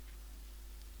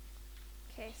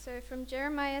Okay, so from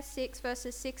Jeremiah 6,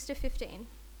 verses 6 to 15.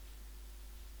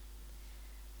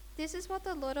 This is what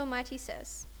the Lord Almighty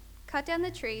says. Cut down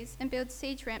the trees and build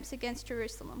siege ramps against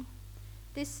Jerusalem.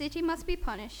 This city must be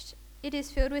punished. It is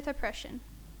filled with oppression.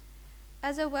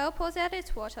 As a well pours out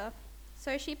its water,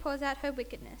 so she pours out her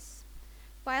wickedness.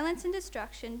 Violence and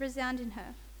destruction resound in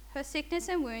her. Her sickness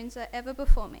and wounds are ever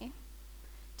before me.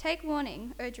 Take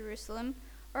warning, O Jerusalem,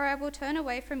 or I will turn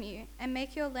away from you and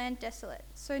make your land desolate,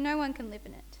 so no one can live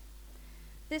in it.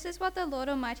 This is what the Lord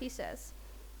Almighty says.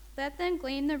 Let them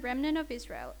glean the remnant of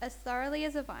Israel as thoroughly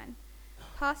as a vine.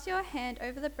 Pass your hand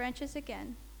over the branches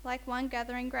again, like one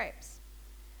gathering grapes.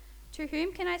 To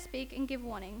whom can I speak and give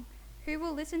warning? Who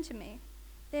will listen to me?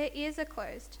 Their ears are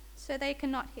closed, so they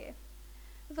cannot hear.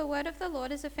 The word of the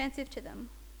Lord is offensive to them.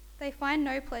 They find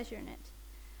no pleasure in it.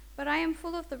 But I am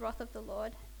full of the wrath of the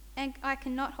Lord, and I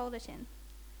cannot hold it in.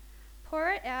 Pour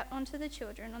it out onto the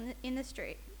children in the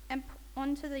street, and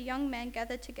onto the young men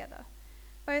gathered together.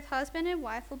 Both husband and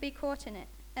wife will be caught in it,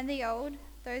 and the old,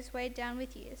 those weighed down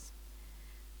with years.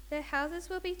 Their houses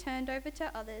will be turned over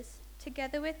to others,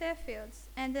 together with their fields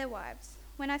and their wives,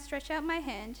 when I stretch out my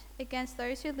hand against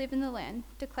those who live in the land,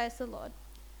 declares the Lord.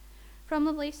 From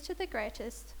the least to the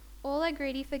greatest, all are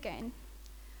greedy for gain.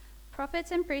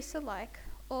 Prophets and priests alike,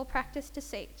 all practice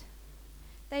deceit.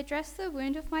 They dress the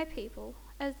wound of my people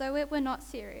as though it were not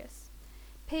serious.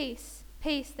 Peace,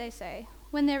 peace, they say,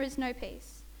 when there is no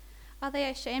peace. Are they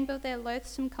ashamed of their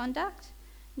loathsome conduct?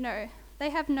 No, they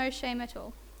have no shame at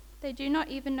all. They do not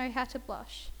even know how to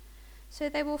blush. So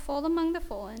they will fall among the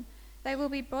fallen. They will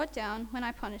be brought down when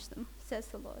I punish them, says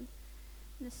the Lord.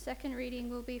 The second reading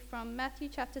will be from Matthew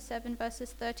chapter 7,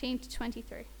 verses 13 to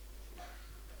 23.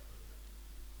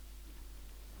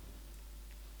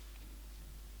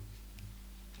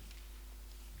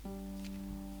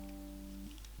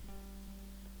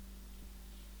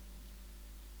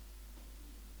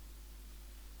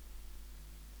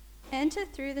 Enter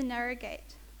through the narrow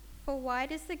gate, for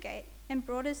wide is the gate, and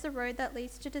broad is the road that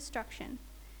leads to destruction,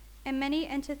 and many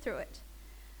enter through it.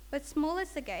 But small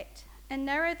is the gate, and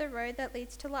narrow the road that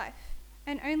leads to life,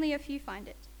 and only a few find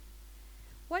it.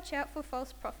 Watch out for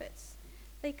false prophets.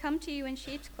 They come to you in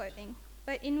sheep's clothing,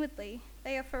 but inwardly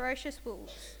they are ferocious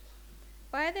wolves.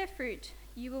 By their fruit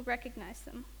you will recognize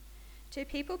them. Do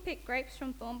people pick grapes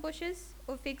from thorn bushes,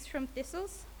 or figs from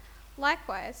thistles?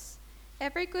 Likewise,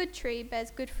 every good tree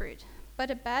bears good fruit, but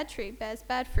a bad tree bears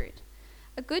bad fruit.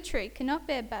 A good tree cannot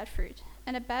bear bad fruit,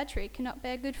 and a bad tree cannot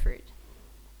bear good fruit.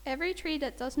 Every tree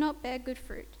that does not bear good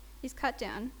fruit is cut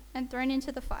down and thrown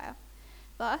into the fire.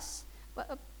 Thus,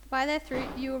 by their fruit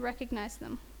you will recognize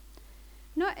them.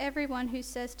 Not everyone who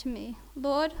says to me,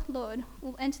 Lord, Lord,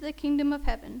 will enter the kingdom of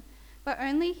heaven, but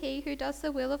only he who does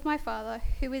the will of my Father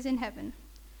who is in heaven.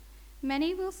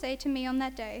 Many will say to me on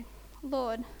that day,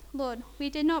 Lord, Lord, we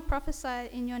did not prophesy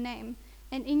in your name,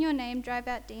 and in your name drive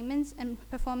out demons and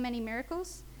perform many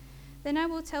miracles? Then I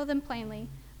will tell them plainly,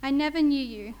 I never knew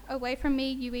you. Away from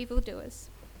me, you evildoers.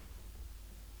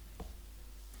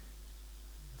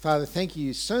 Father, thank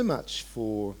you so much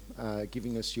for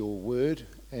giving us your word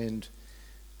and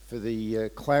for the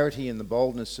clarity and the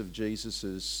boldness of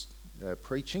Jesus'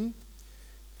 preaching.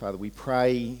 Father, we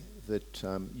pray that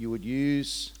you would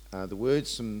use the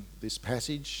words from this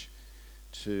passage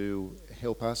to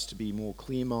help us to be more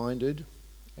clear-minded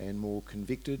and more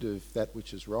convicted of that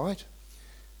which is right,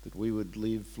 that we would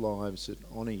live lives that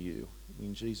honour you.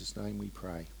 In Jesus' name we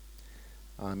pray.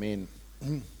 Amen.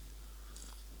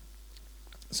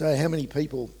 So how many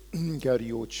people go to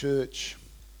your church?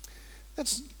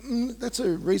 That's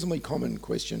a reasonably common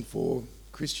question for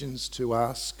Christians to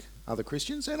ask other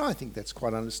Christians, and I think that's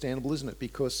quite understandable, isn't it?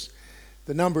 Because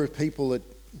the number of people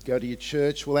that go to your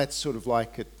church, well, that's sort of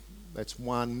like that's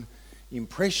one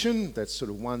impression, that's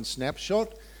sort of one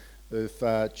snapshot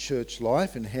of church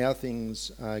life and how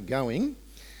things are going.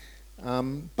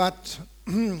 But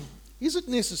is it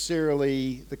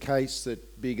necessarily the case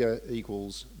that bigger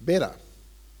equals better?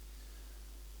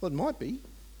 Well, it might be.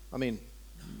 I mean,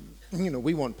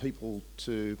 we want people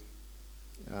to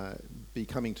be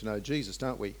coming to know Jesus,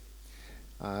 don't we?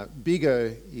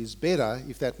 Bigger is better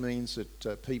if that means that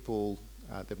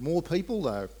that more people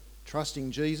are trusting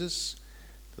Jesus,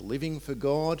 they're living for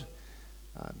God.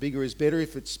 Bigger is better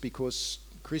if it's because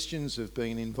Christians have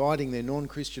been inviting their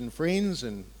non-Christian friends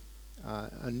and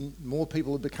more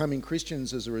people are becoming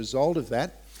Christians as a result of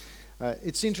that.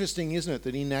 It's interesting, isn't it,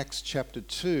 that in Acts chapter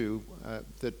 2,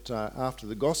 that after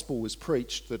the gospel was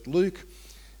preached, that Luke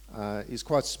is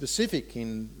quite specific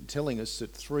in telling us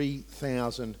that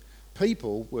 3,000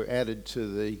 people were added to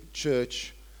the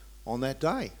church on that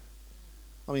day.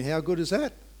 I mean, how good is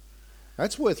that?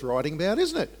 That's worth writing about,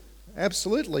 isn't it?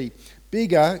 Absolutely.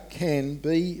 Bigger can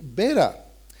be better.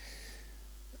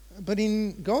 But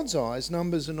in God's eyes,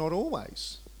 numbers are not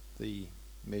always the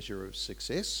measure of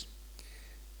success.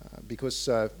 Because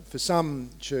for some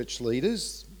church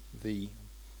leaders, the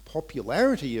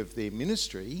popularity of their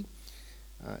ministry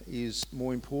is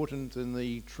more important than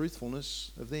the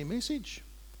truthfulness of their message.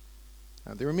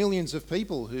 There are millions of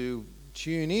people who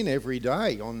tune in every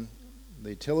day on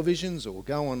their televisions or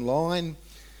go online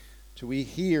to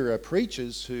hear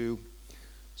preachers who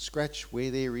scratch where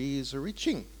their ears are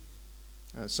itching,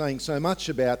 saying so much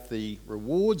about the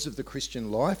rewards of the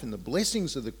Christian life and the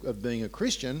blessings of being a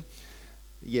Christian,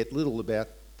 yet little about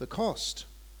the cost,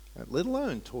 let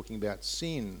alone talking about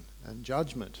sin and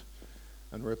judgment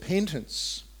and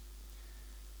repentance.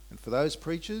 And for those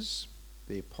preachers,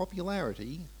 their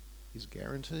popularity is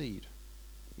guaranteed.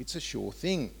 It's a sure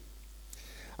thing.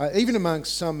 Even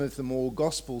amongst some of the more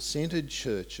gospel-centred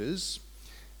churches,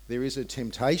 there is a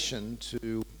temptation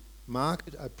to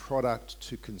market a product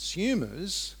to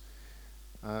consumers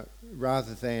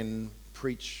rather than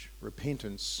preach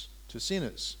repentance to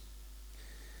sinners.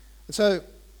 And so,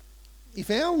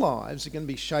 if our lives are going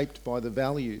to be shaped by the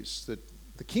values,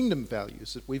 the kingdom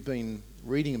values that we've been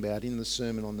reading about in the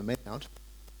Sermon on the Mount,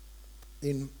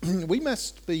 then we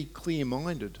must be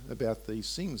clear-minded about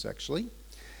these things, actually.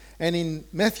 And in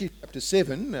Matthew chapter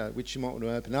 7, which you might want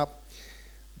to open up,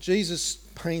 Jesus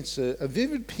paints a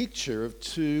vivid picture of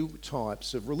two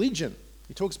types of religion.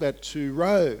 He talks about two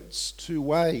roads, two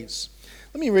ways.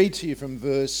 Let me read to you from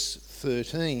verse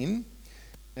 13,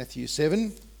 Matthew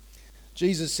 7.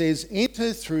 Jesus says,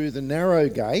 "Enter through the narrow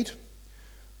gate,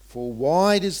 for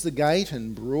wide is the gate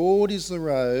and broad is the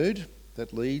road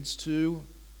that leads to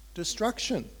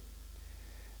destruction,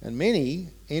 and many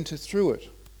enter through it.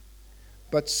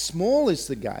 But small is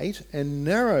the gate and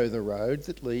narrow the road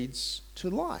that leads to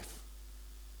life,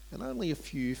 and only a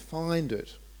few find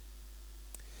it."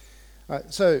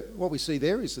 So what we see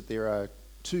there is that there are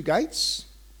two gates,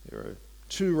 there are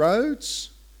two roads,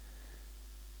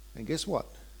 and guess what?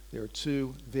 There are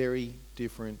two very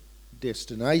different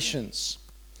destinations.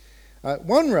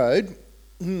 One road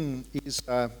is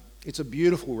it's a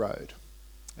beautiful road.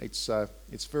 It's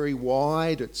very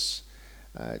wide. It's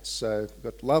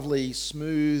got lovely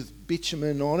smooth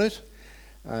bitumen on it,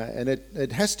 and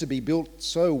it has to be built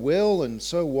so well and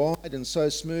so wide and so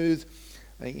smooth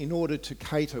in order to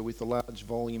cater with the large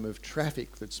volume of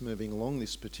traffic that's moving along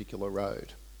this particular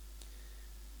road.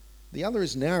 The other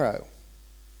is narrow.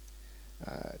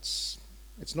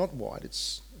 It's not wide.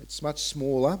 It's much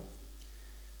smaller.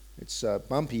 It's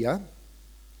bumpier,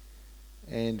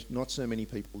 and not so many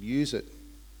people use it.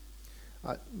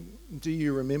 Do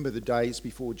you remember the days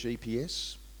before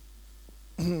GPS?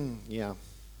 Yeah,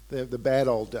 the bad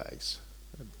old days.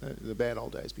 The bad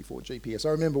old days before GPS. I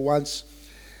remember once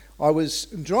I was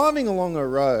driving along a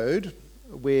road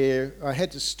where I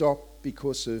had to stop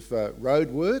because of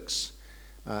roadworks.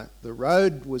 The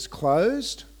road was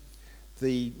closed.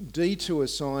 The detour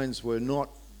signs were not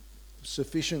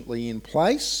sufficiently in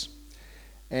place,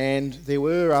 and there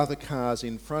were other cars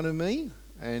in front of me,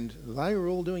 and they were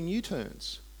all doing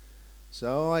U-turns.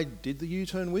 So I did the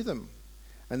U-turn with them.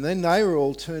 And then they were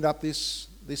all turned up this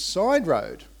side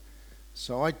road.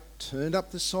 So I turned up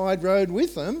the side road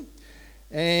with them,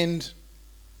 and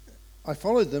I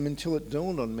followed them until it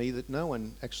dawned on me that no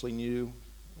one actually knew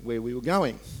where we were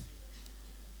going.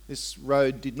 This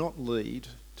road did not lead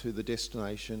to the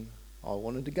destination I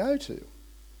wanted to go to.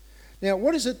 Now,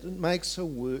 what is it that makes a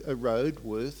road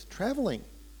worth travelling?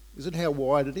 Is it how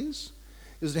wide it is?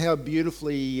 Is it how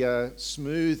beautifully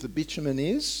smooth the bitumen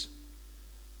is?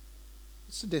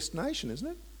 It's the destination, isn't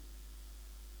it?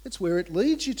 It's where it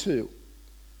leads you to.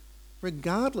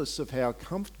 Regardless of how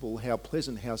comfortable, how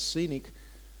pleasant, how scenic,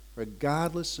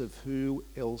 regardless of who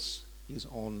else is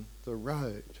on the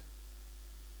road.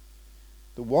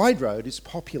 The wide road is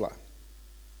popular.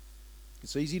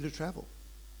 It's easy to travel.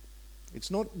 It's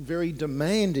not very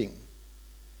demanding,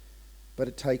 but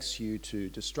it takes you to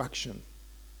destruction.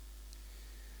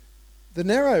 The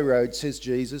narrow road, says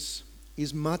Jesus,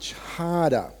 is much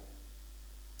harder.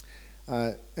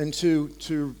 And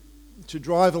to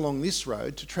drive along this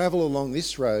road, to travel along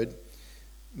this road,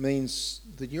 means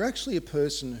that you're actually a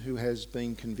person who has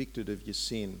been convicted of your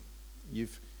sin.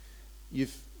 You've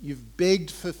begged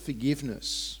for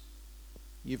forgiveness.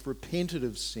 You've repented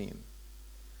of sin.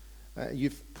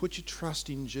 You've put your trust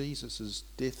in Jesus'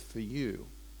 death for you.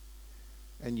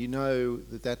 And you know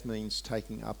that that means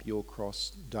taking up your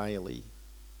cross daily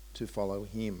to follow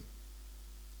him.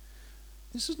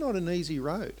 This is not an easy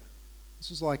road. This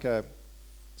is like a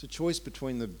It's a choice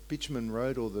between the bitumen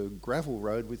road or the gravel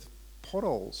road with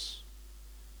potholes.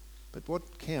 But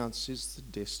what counts is the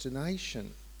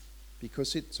destination,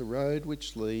 because it's a road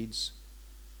which leads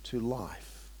to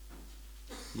life,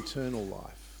 eternal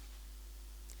life.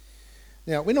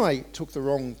 Now, when I took the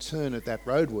wrong turn at that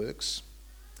roadworks,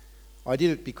 I did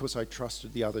it because I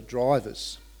trusted the other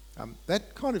drivers.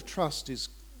 That kind of trust is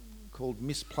called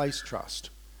misplaced trust.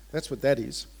 That's what that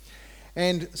is.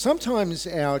 And sometimes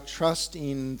our trust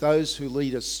in those who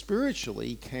lead us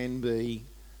spiritually can be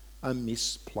a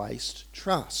misplaced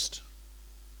trust.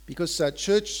 Because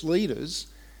church leaders,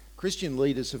 Christian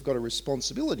leaders, have got a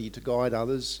responsibility to guide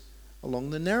others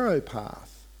along the narrow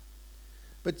path.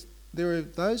 But there are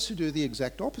those who do the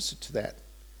exact opposite to that.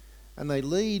 And they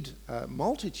lead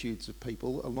multitudes of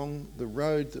people along the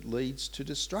road that leads to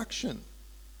destruction.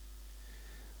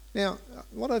 Now,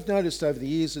 what I've noticed over the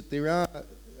years is that there are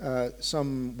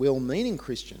some well-meaning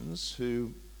Christians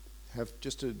who have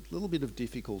just a little bit of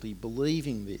difficulty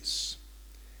believing this.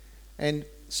 And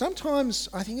sometimes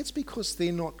I think it's because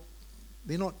they're not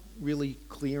really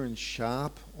clear and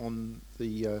sharp on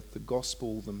the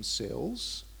gospel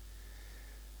themselves.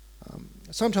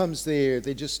 Sometimes they're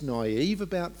just naive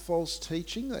about false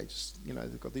teaching.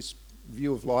 They've got this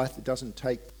view of life that doesn't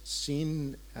take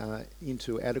sin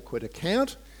into adequate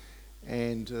account,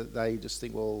 and they just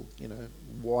think, well,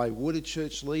 why would a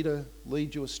church leader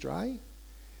lead you astray?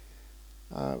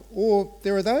 Or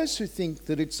there are those who think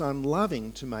that it's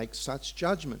unloving to make such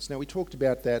judgments. Now, we talked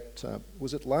about that,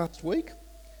 was it last week?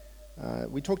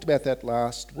 We talked about that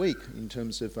last week in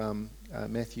terms of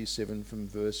Matthew 7 from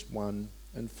verse 1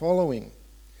 and following.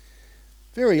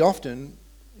 Very often,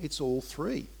 it's all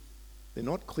three. They're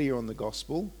not clear on the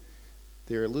gospel.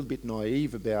 They're a little bit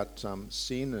naive about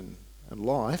sin and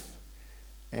life,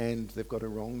 and they've got a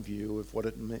wrong view of what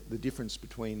the difference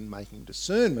between making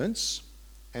discernments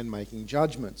and making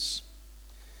judgments.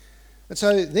 And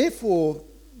so, therefore,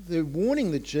 the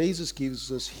warning that Jesus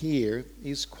gives us here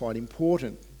is quite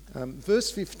important. Verse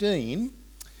 15,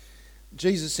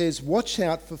 Jesus says, "Watch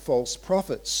out for false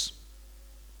prophets.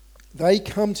 They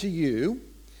come to you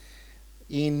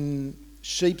in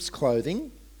sheep's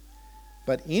clothing,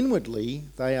 but inwardly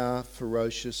they are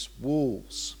ferocious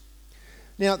wolves."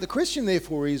 Now, the question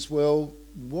therefore is, well,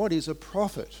 what is a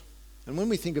prophet? And when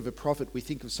we think of a prophet, we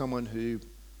think of someone who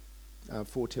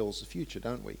foretells the future,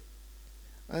 don't we?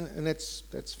 And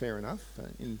that's fair enough.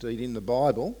 Indeed, in the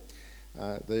Bible,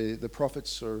 the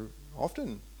prophets are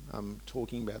often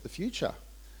talking about the future,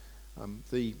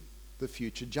 the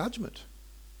future judgment.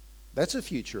 That's a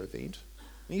future event.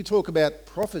 When you talk about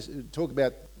prophecy, talk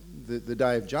about the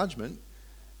day of judgment,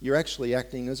 you're actually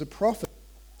acting as a prophet.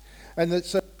 And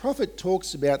so the prophet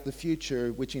talks about the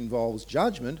future which involves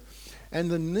judgment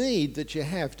and the need that you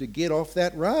have to get off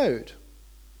that road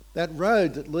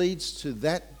that leads to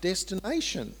that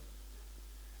destination.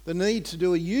 The need to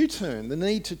do a U-turn, the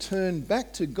need to turn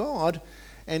back to God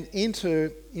and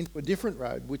enter into a different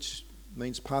road, which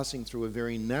means passing through a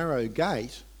very narrow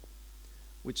gate,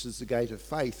 which is the gate of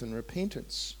faith and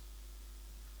repentance.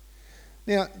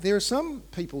 Now, there are some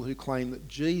people who claim that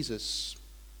Jesus,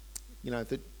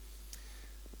 that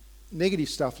negative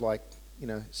stuff like,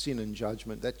 sin and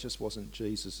judgment, that just wasn't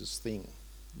Jesus' thing.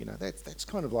 That's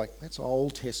kind of like, that's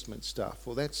Old Testament stuff,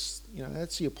 or that's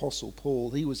the Apostle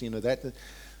Paul, he was into that.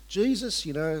 Jesus,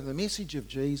 the message of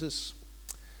Jesus,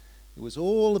 it was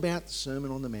all about the Sermon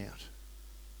on the Mount.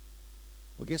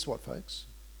 Well, guess what, folks?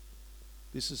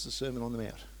 This is the Sermon on the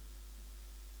Mount.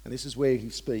 And this is where he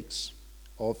speaks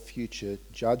of future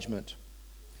judgment.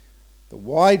 The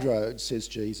wide road, says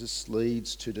Jesus,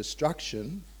 leads to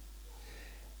destruction.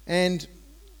 And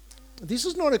this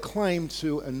is not a claim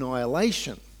to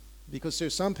annihilation, because there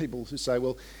are some people who say,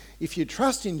 well, if you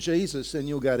trust in Jesus, then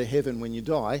you'll go to heaven when you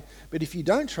die. But if you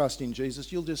don't trust in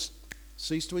Jesus, you'll just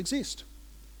cease to exist.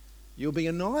 You'll be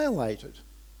annihilated.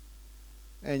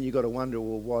 And you've got to wonder,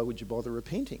 well, why would you bother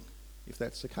repenting if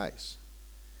that's the case?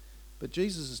 But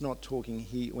Jesus is not talking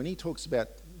here, when he talks about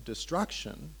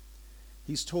destruction,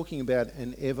 he's talking about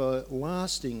an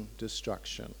everlasting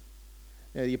destruction.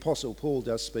 Now, the Apostle Paul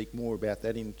does speak more about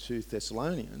that in 2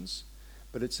 Thessalonians,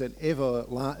 but it's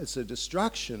it's a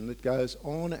destruction that goes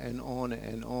on and on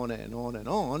and on and on and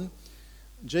on.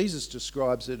 Jesus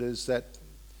describes it as that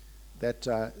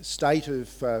state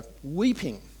of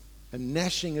weeping and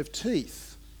gnashing of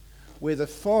teeth, where the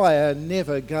fire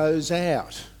never goes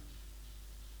out.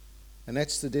 And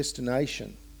that's the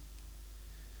destination.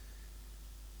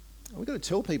 We've got to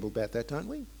tell people about that, don't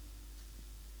we?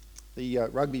 The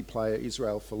rugby player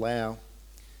Israel Folau,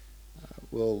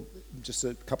 just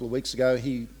a couple of weeks ago,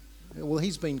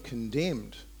 he's been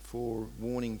condemned for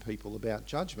warning people about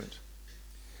judgment.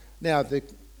 Now,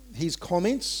 his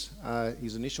comments,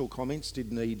 his initial comments,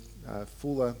 did need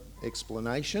fuller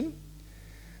explanation,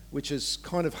 which is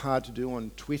kind of hard to do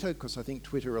on Twitter, because I think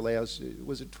Twitter allows...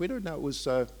 Was it Twitter? No, it was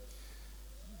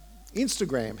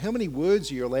Instagram. How many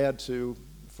words are you allowed to...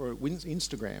 for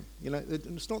Instagram? You know,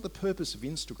 it's not the purpose of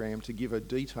Instagram to give a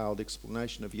detailed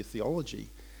explanation of your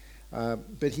theology,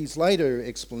 but his later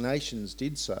explanations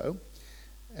did so,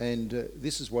 and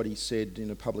this is what he said in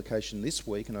a publication this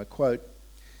week, and I quote,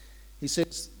 he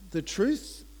says, "The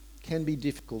truth can be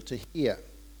difficult to hear.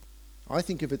 I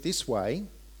think of it this way.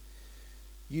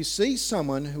 You see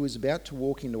someone who is about to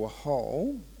walk into a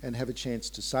hole and have a chance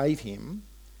to save him.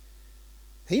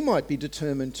 He might be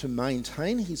determined to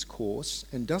maintain his course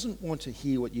and doesn't want to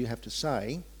hear what you have to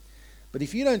say, but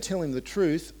if you don't tell him the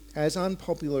truth, as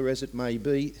unpopular as it may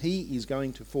be, he is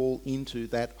going to fall into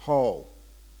that hole.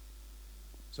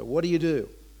 So what do you do?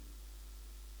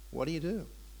 What do you do?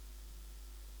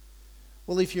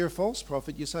 Well, if you're a false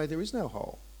prophet, you say there is no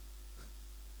hole.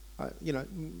 You know,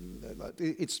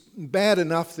 it's bad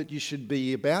enough that you should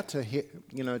be about to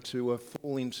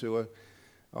fall into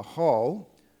a hole.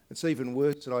 It's even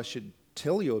worse that I should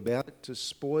tell you about it to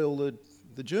spoil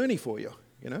the journey for you,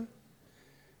 you know.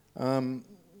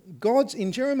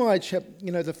 In Jeremiah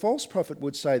chapter, the false prophet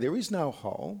would say there is no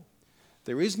hole,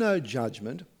 there is no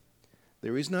judgment,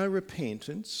 there is no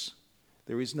repentance,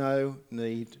 there is no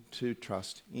need to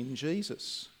trust in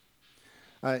Jesus.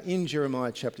 In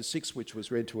Jeremiah chapter 6, which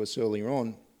was read to us earlier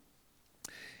on,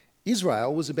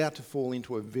 Israel was about to fall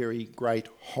into a very great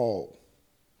hole.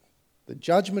 The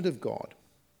judgment of God.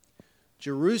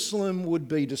 Jerusalem would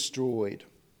be destroyed.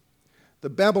 The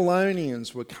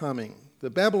Babylonians were coming.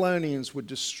 The Babylonians would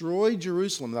destroy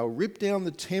Jerusalem. They'll rip down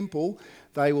the temple.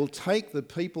 They will take the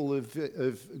people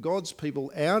of God's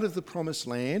people out of the promised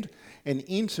land and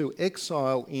into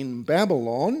exile in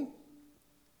Babylon.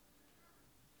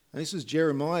 And this is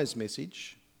Jeremiah's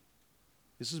message.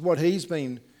 This is what he's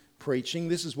been preaching.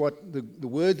 This is what the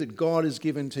word that God has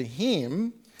given to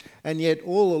him. And yet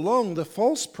all along the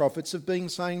false prophets have been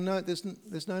saying, no,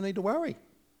 there's no need to worry.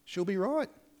 She'll be right.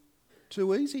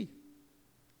 Too easy.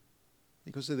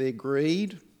 Because of their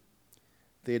greed,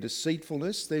 their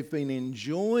deceitfulness, they've been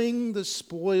enjoying the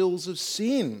spoils of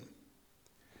sin.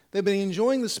 They've been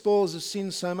enjoying the spoils of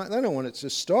sin so much, they don't want it to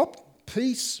stop.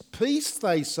 Peace, peace,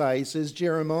 they say, says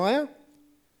Jeremiah,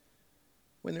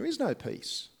 when there is no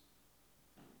peace.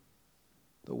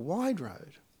 The wide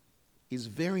road is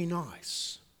very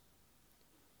nice,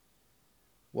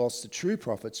 whilst the true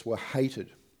prophets were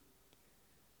hated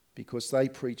because they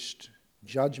preached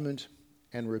judgment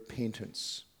and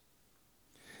repentance.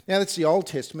 Now that's the Old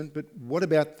Testament, but what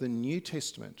about the New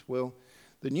Testament? Well,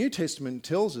 the New Testament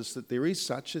tells us that there is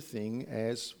such a thing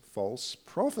as false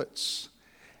prophets.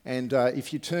 And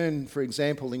if you turn, for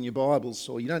example, in your Bibles,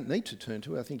 or you don't need to turn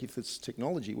to it, I think if this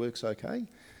technology works okay,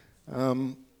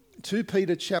 2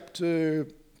 Peter chapter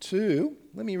 2,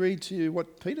 let me read to you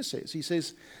what Peter says. He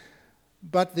says,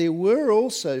 "But there were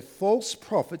also false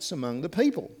prophets among the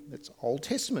people." That's Old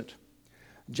Testament.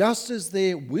 "Just as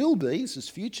there will be," this is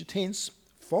future tense,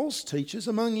 "false teachers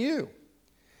among you.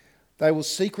 They will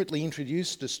secretly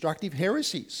introduce destructive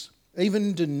heresies,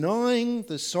 even denying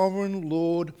the sovereign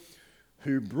Lord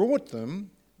who brought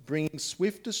them, bringing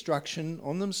swift destruction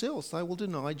on themselves." They will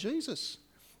deny Jesus.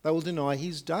 They will deny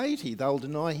his deity. They will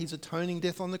deny his atoning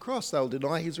death on the cross. They will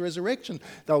deny his resurrection.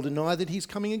 They will deny that he's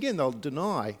coming again. They'll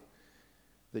deny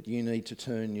that you need to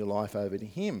turn your life over to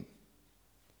him.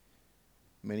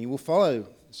 "Many will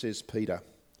follow," says Peter,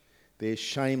 "their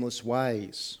shameless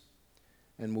ways,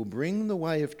 and will bring the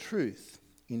way of truth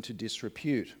into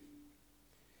disrepute.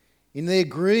 In their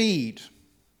greed,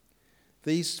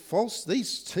 these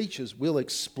teachers will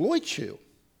exploit you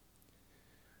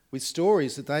with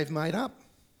stories that they've made up.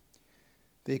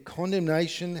 Their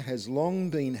condemnation has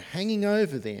long been hanging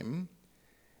over them,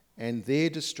 and their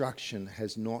destruction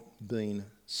has not been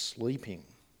sleeping."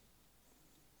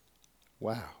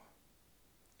 Wow.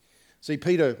 See,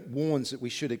 Peter warns that we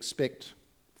should expect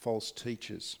false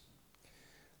teachers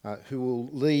who will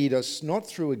lead us not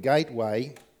through a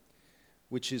gateway,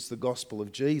 which is the gospel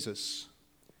of Jesus,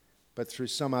 but through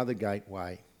some other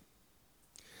gateway.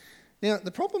 Now,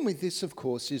 the problem with this, of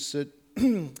course, is that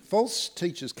false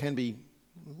teachers can be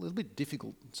a little bit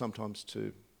difficult sometimes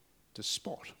to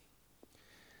spot.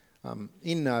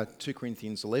 In 2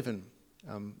 Corinthians 11,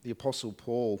 the Apostle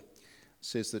Paul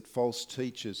says that false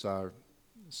teachers are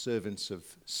servants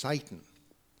of Satan.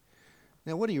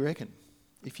 Now, what do you reckon?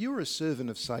 If you were a servant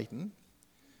of Satan,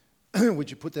 would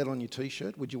you put that on your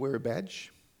T-shirt? Would you wear a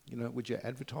badge? Would you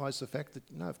advertise the fact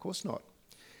that... No, of course not.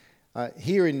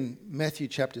 Here in Matthew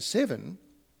chapter 7,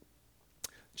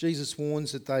 Jesus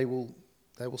warns that they will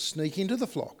sneak into the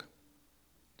flock,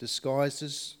 disguised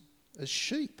as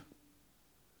sheep.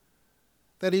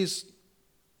 That is,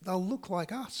 they'll look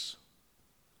like us.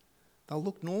 They'll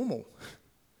look normal.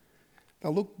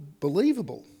 They'll look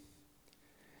believable.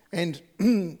 And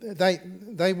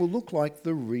they will look like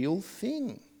the real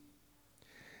thing.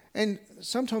 And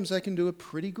sometimes they can do a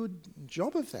pretty good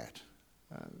job of that.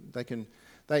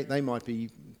 They might be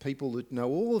people that know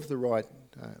all of the right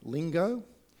lingo.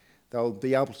 They'll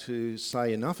be able to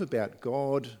say enough about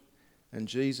God and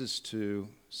Jesus to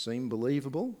seem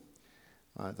believable.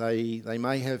 They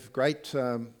may have great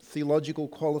theological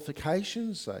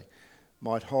qualifications. They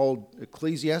might hold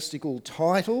ecclesiastical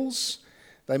titles.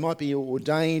 They might be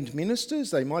ordained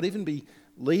ministers. They might even be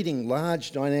leading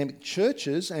large dynamic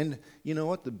churches. And you know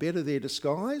what? The better their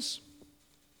disguise,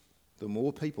 the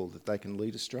more people that they can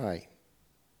lead astray.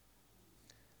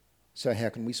 So how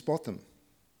can we spot them?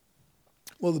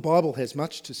 Well, the Bible has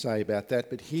much to say about that,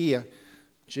 but here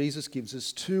Jesus gives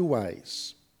us two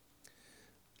ways.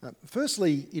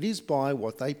 Firstly, it is by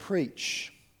what they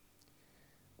preach.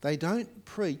 They don't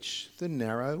preach the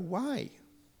narrow way,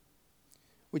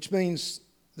 which means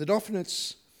that often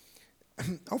it's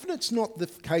not the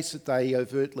case that they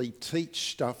overtly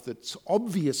teach stuff that's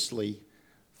obviously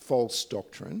false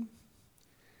doctrine.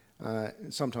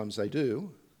 Sometimes they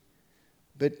do.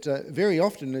 But very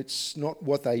often it's not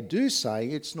what they do say,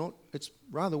 it's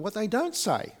rather what they don't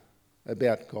say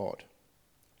about God.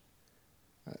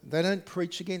 They don't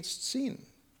preach against sin.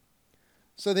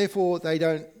 So therefore they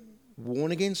don't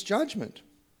warn against judgment.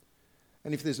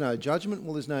 And if there's no judgment,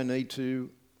 well, there's no need to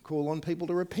call on people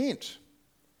to repent.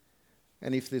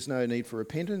 And if there's no need for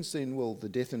repentance, then, well, the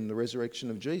death and the resurrection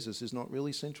of Jesus is not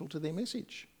really central to their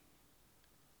message.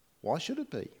 Why should it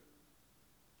be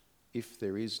if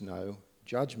there is no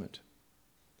judgment?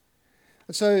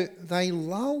 And so they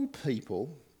lull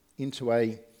people into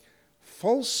a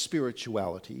false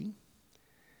spirituality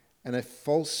and a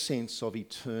false sense of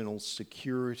eternal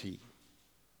security.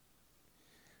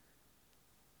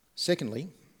 Secondly,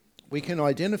 we can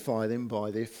identify them by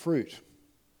their fruit.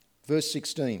 Verse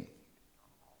 16.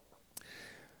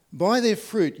 By their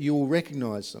fruit you will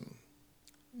recognise them.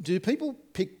 Do people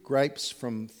pick grapes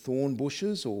from thorn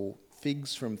bushes or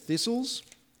figs from thistles?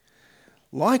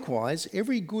 Likewise,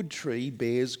 every good tree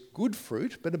bears good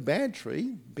fruit, but a bad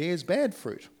tree bears bad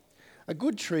fruit. A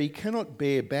good tree cannot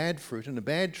bear bad fruit, and a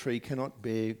bad tree cannot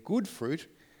bear good fruit.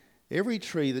 Every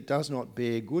tree that does not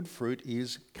bear good fruit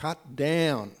is cut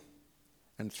down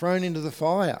and thrown into the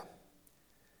fire.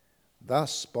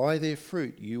 Thus, by their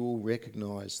fruit you will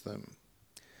recognise them.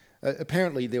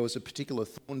 Apparently, there was a particular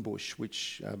thorn bush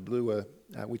which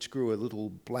grew a little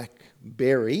black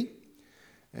berry,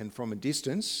 and from a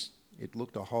distance it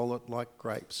looked a whole lot like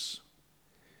grapes.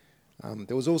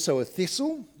 There was also a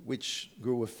thistle which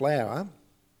grew a flower,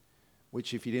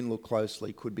 which if you didn't look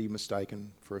closely could be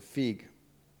mistaken for a fig.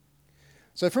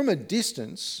 So from a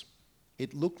distance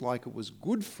it looked like it was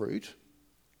good fruit,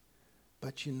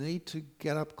 but you need to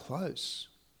get up close.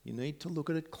 You need to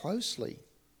look at it closely.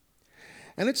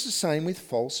 And it's the same with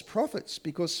false prophets,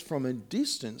 because from a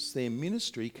distance their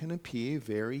ministry can appear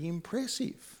very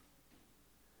impressive.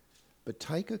 But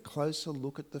take a closer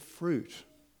look at the fruit.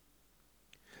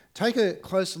 Take a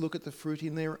closer look at the fruit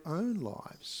in their own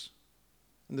lives.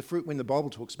 And the fruit, when the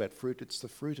Bible talks about fruit, it's the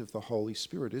fruit of the Holy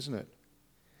Spirit, isn't it?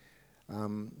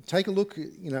 Take a look,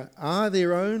 are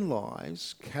their own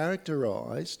lives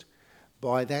characterised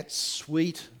by that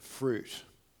sweet fruit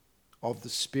of the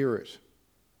Spirit?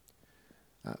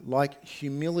 Like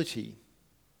humility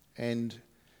and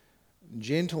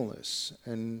gentleness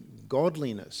and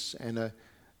godliness and a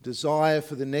desire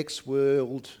for the next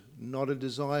world, not a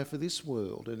desire for this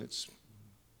world and its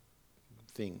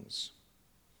things.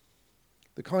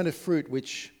 The kind of fruit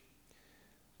which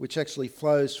actually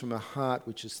flows from a heart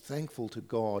which is thankful to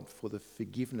God for the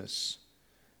forgiveness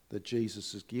that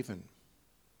Jesus has given.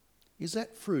 Is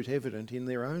that fruit evident in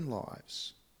their own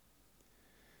lives?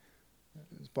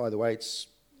 By the way, it's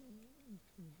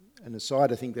an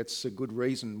aside, I think that's a good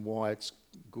reason why it's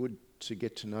good to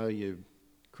get to know your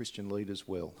Christian leaders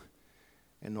well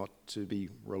and not to be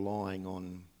relying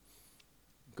on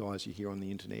guys you hear on the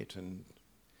internet and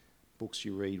books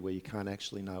you read where you can't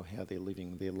actually know how they're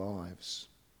living their lives.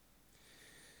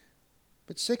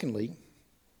 But secondly,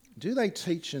 do they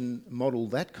teach and model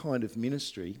that kind of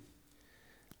ministry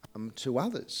to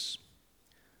others,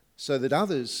 so that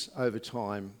others over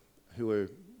time,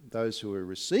 those who are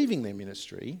receiving their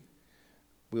ministry,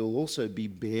 will also be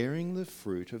bearing the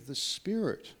fruit of the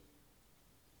Spirit?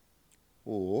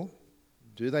 Or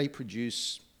Do they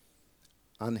produce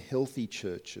unhealthy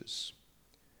churches?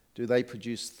 Do they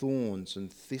produce thorns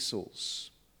and thistles?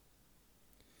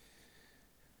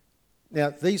 Now,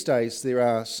 these days there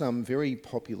are some very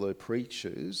popular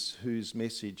preachers whose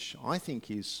message I think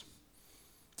is,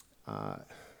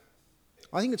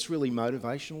 it's really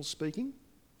motivational speaking,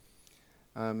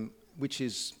 which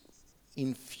is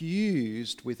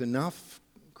infused with enough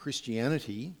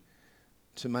Christianity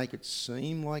to make it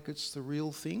seem like it's the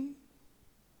real thing.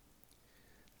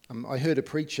 I heard a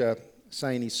preacher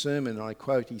say in his sermon, and I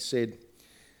quote, he said,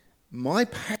 "My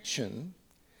passion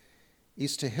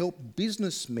is to help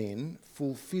businessmen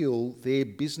fulfill their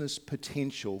business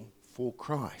potential for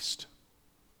Christ."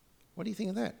 What do you think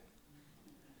of that?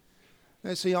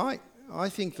 Now, see, I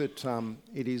think that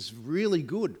it is really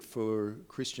good for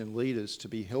Christian leaders to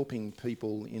be helping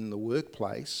people in the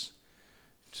workplace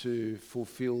to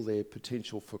fulfill their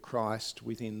potential for Christ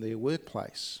within their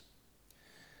workplace.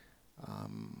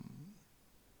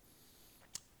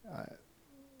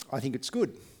 I think it's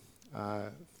good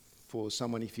for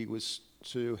someone, if he was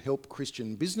to help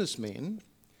Christian businessmen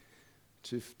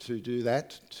to do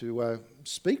that, to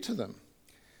speak to them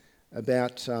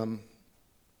about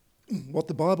what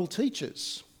the Bible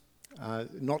teaches,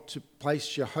 not to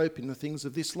place your hope in the things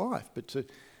of this life, but to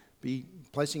be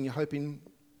placing your hope in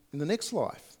the next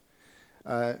life,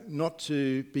 not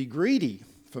to be greedy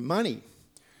for money,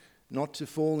 not to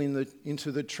fall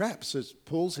into the traps, as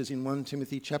Paul says in 1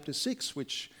 Timothy chapter 6,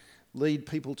 which lead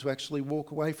people to actually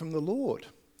walk away from the Lord.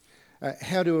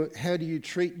 How do you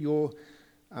treat your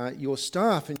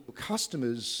staff and your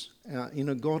customers in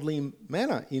a godly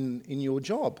manner in your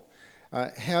job?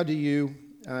 How do you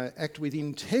act with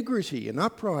integrity and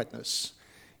uprightness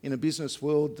in a business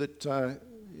world that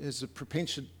has a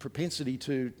propensity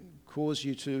to cause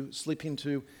you to slip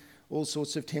into all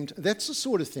sorts of temptation? That's the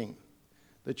sort of thing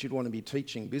that you'd want to be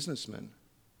teaching businessmen,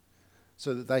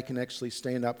 so that they can actually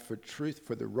stand up for truth,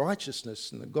 for the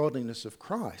righteousness and the godliness of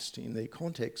Christ in their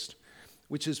context,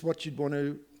 which is what you'd want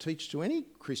to teach to any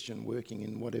Christian working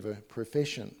in whatever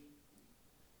profession.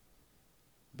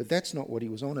 But that's not what he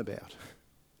was on about.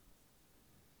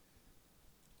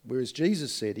 Whereas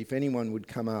Jesus said, "If anyone would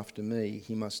come after me,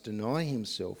 he must deny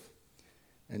himself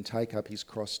and take up his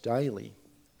cross daily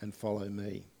and follow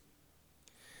me."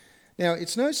 Now,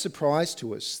 it's no surprise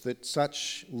to us that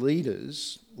such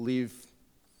leaders live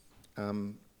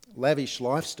lavish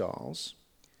lifestyles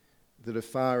that are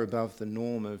far above the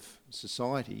norm of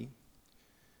society.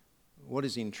 What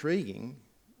is intriguing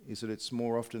is that it's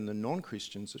more often the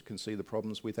non-Christians that can see the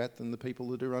problems with that than the people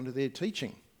that are under their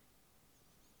teaching.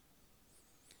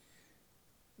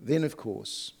 Then, of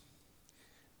course,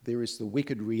 there is the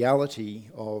wicked reality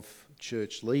of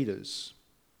church leaders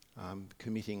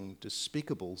committing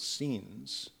despicable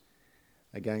sins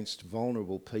against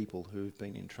vulnerable people who have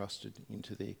been entrusted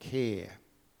into their care.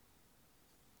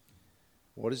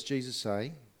 What does Jesus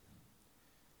say?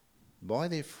 By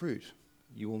their fruit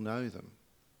you will know them.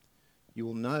 You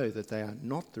will know that they are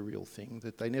not the real thing,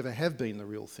 that they never have been the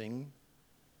real thing,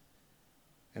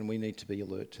 and we need to be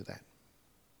alert to that.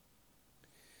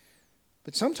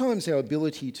 But sometimes our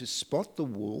ability to spot the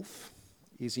wolf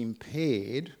is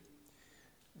impaired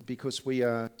because we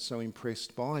are so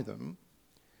impressed by them.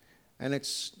 And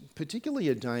it's particularly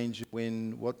a danger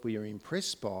when what we are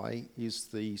impressed by is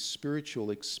the spiritual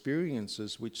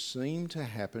experiences which seem to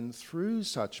happen through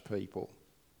such people.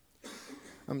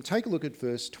 Take a look at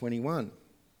verse 21.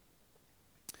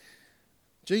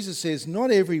 Jesus says, "Not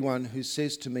everyone who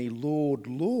says to me, 'Lord,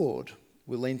 Lord,'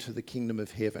 will enter the kingdom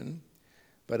of heaven,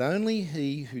 but only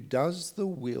he who does the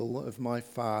will of my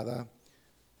Father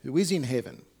who is in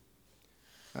heaven."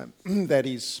 That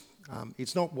is,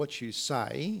 it's not what you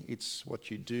say, it's what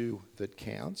you do that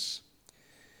counts.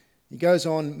 He goes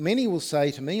on, "Many will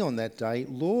say to me on that day,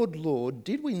 'Lord, Lord,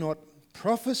 did we not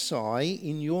prophesy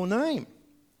in your name?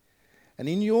 And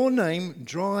in your name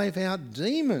drive out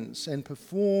demons and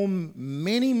perform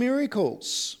many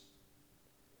miracles?'"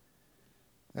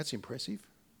 That's impressive.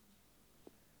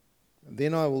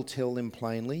 "Then I will tell them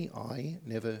plainly, 'I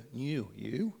never knew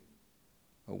you.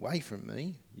 Away from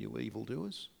me, you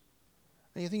evildoers.'"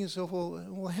 And you think to yourself,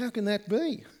 well, how can that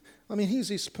be? I mean, here's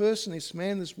this person, this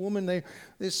man, this woman,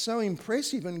 they're so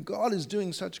impressive and God is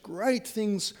doing such great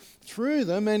things through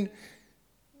them, and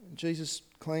Jesus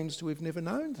claims to have never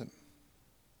known them.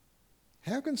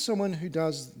 How can someone who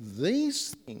does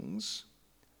these things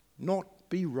not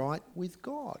be right with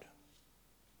God?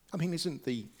 I mean, isn't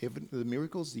the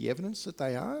miracles the evidence that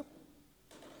they are?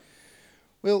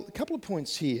 Well, a couple of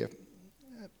points here.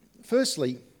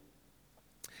 Firstly,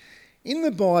 In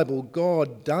the Bible,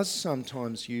 God does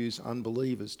sometimes use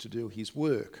unbelievers to do his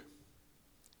work,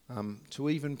 to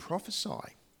even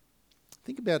prophesy.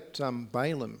 Think about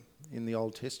Balaam in the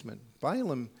Old Testament.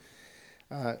 Balaam,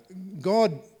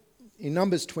 God, in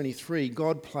Numbers 23,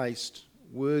 God placed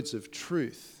words of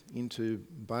truth into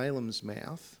Balaam's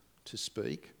mouth to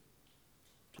speak,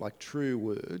 like true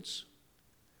words.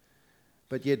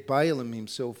 But yet Balaam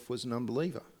himself was an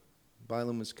unbeliever.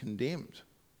 Balaam was condemned.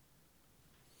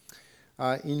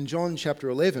 In John chapter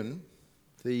 11,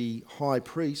 the high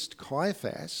priest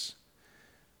Caiaphas,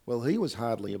 well, he was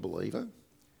hardly a believer,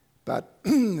 but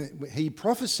he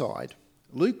prophesied.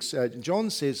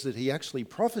 John says that he actually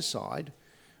prophesied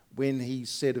when he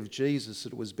said of Jesus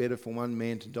that it was better for one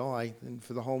man to die than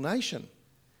for the whole nation.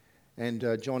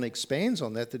 And John expands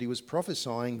on that he was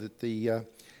prophesying that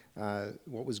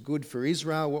what was good for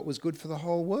Israel, what was good for the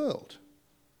whole world.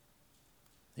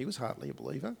 He was hardly a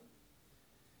believer.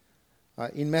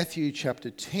 In Matthew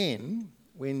chapter 10,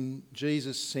 when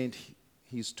Jesus sent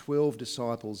his 12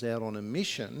 disciples out on a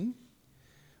mission,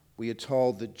 we are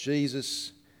told that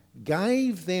Jesus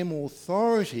gave them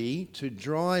authority to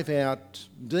drive out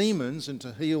demons and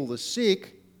to heal the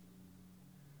sick,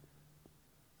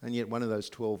 and yet one of those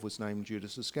 12 was named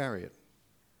Judas Iscariot.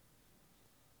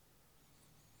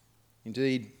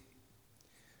 Indeed,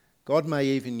 God may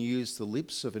even use the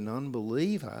lips of an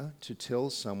unbeliever to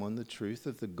tell someone the truth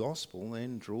of the gospel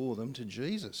and draw them to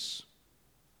Jesus.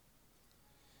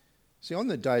 See, on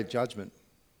the day of judgment,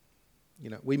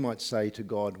 we might say to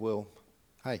God, well,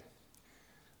 hey,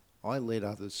 I led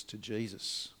others to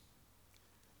Jesus.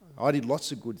 I did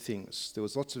lots of good things. There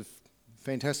was lots of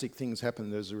fantastic things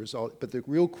happened as a result. But the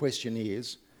real question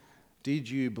is, did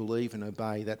you believe and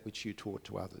obey that which you taught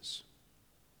to others?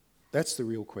 That's the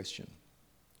real question.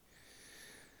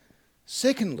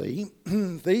 Secondly,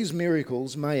 these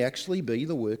miracles may actually be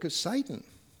the work of Satan.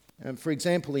 For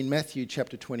example, in Matthew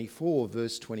chapter 24,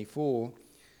 verse 24,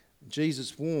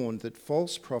 Jesus warned that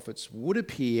false prophets would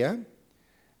appear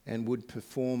and would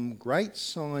perform great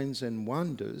signs and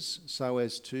wonders so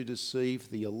as to deceive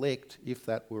the elect, if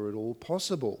that were at all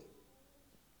possible.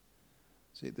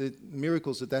 See, the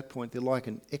miracles at that point, they're like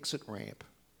an exit ramp.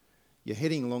 You're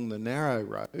heading along the narrow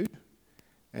road,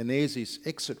 and there's this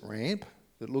exit ramp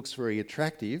that looks very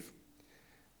attractive,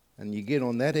 and you get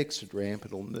on that exit ramp,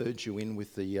 it'll merge you in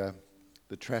with the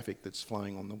traffic that's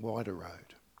flowing on the wider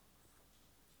road.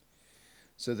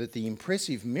 So that the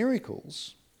impressive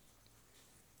miracles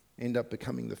end up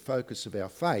becoming the focus of our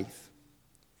faith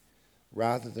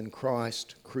rather than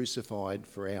Christ crucified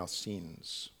for our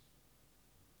sins.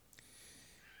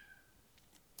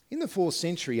 In the 4th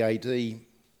century AD,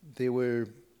 there were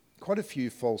quite a few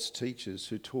false teachers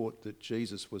who taught that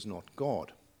Jesus was not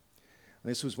God. And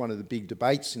this was one of the big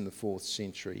debates in the 4th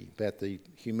century about the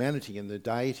humanity and the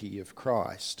deity of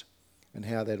Christ and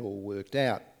how that all worked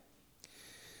out.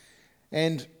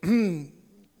 And in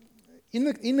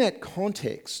that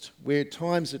context, where at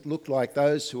times it looked like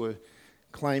those who were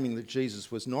claiming that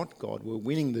Jesus was not God were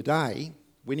winning the day,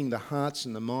 winning the hearts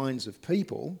and the minds of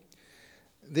people,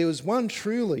 there was one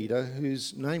true leader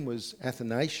whose name was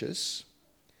Athanasius.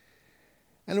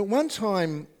 And at one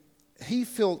time, he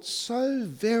felt so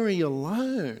very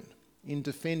alone in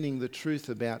defending the truth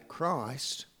about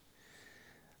Christ,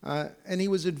 and he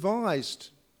was advised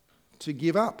to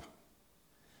give up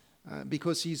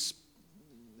because his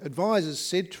advisors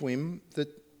said to him that,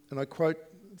 and I quote,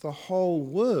 "The whole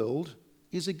world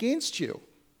is against you.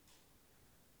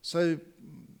 So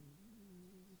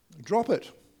drop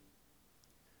it.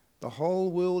 The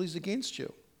whole world is against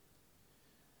you."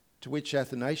 To which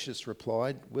Athanasius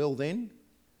replied, "Well then,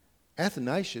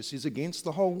 Athanasius is against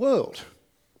the whole world."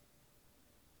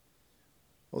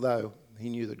 Although he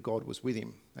knew that God was with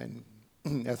him, and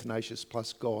Athanasius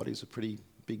plus God is a pretty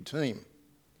big team.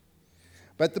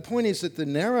 But the point is that the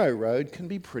narrow road can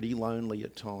be pretty lonely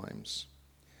at times.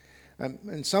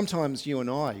 And sometimes you and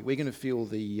I, we're going to feel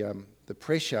the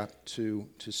pressure to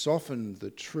soften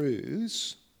the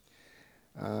truths,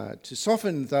 to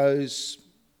soften those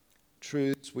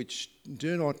truths which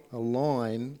do not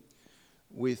align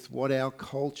with what our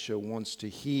culture wants to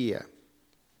hear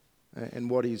and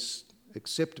what is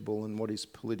acceptable and what is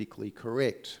politically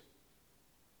correct.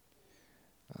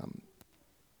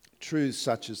 Truths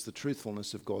such as the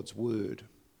truthfulness of God's word,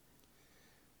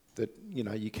 that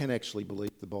you can actually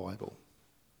believe the Bible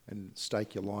and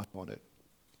stake your life on it.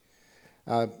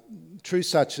 Truths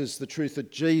such as the truth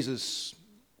that Jesus,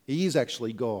 he is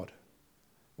actually God.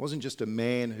 He wasn't just a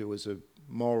man who was a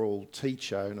moral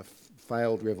teacher and a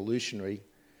failed revolutionary.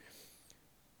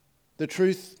 The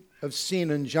truth of sin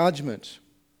and judgment.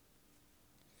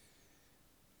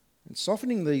 And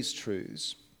softening these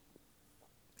truths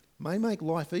may make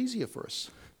life easier for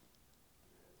us,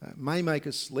 may make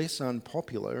us less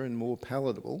unpopular and more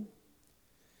palatable.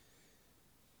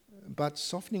 But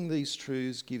softening these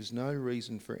truths gives no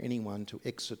reason for anyone to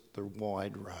exit the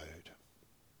wide road.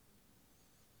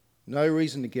 No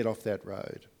reason to get off that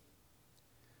road.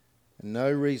 And no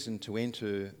reason to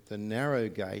enter the narrow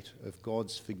gate of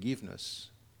God's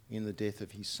forgiveness in the death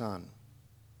of his Son.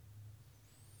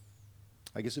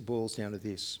 I guess it boils down to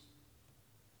this.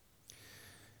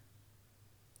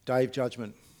 Day of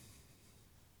Judgment.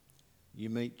 You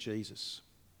meet Jesus.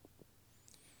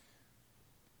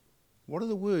 What are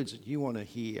the words that you want to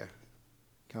hear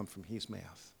come from his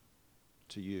mouth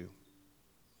to you?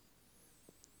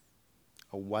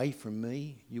 Away from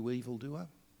me, you evildoer.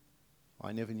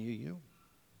 I never knew you.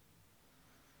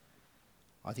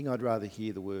 I think I'd rather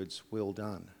hear the words, well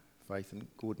done,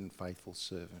 good and faithful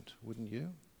servant, wouldn't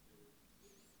you?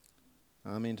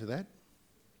 Amen to that?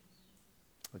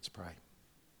 Let's pray.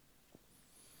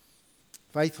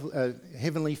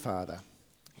 Heavenly Father,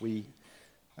 we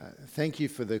thank you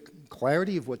for the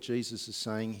clarity of what Jesus is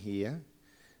saying here,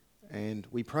 and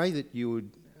we pray that you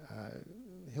would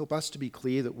help us to be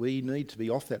clear that we need to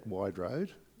be off that wide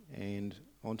road and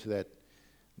onto that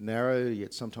narrow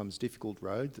yet sometimes difficult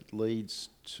road that leads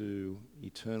to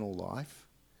eternal life.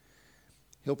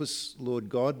 Help us, Lord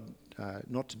God,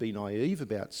 not to be naive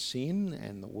about sin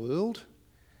and the world,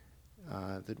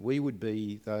 that we would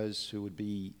be those who would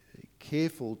be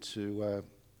careful to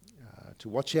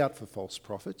watch out for false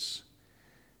prophets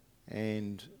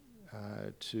and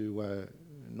to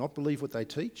not believe what they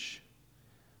teach,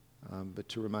 but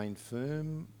to remain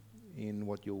firm in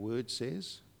what your word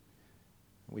says.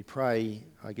 We pray,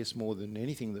 I guess more than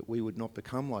anything, that we would not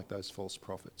become like those false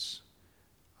prophets,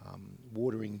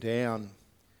 watering down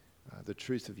the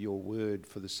truth of your word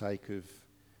for the sake of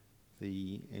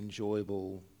the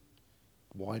enjoyable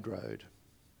wide road.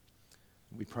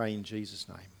 We pray in Jesus'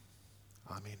 name.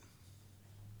 Amen.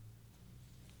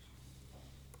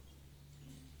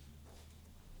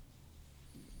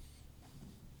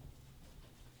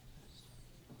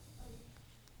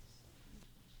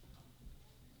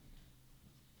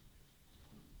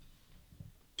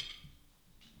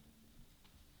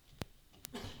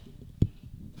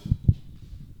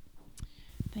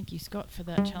 Thank you, Scott, for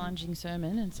that challenging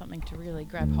sermon and something to really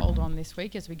grab hold on this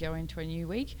week as we go into a new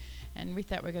week. And with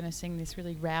that, we're going to sing this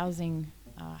really rousing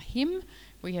hymn,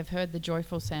 We Have Heard the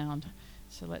Joyful Sound.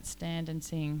 So let's stand and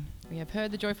sing. We have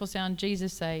heard the joyful sound,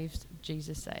 Jesus saves,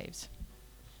 Jesus saves.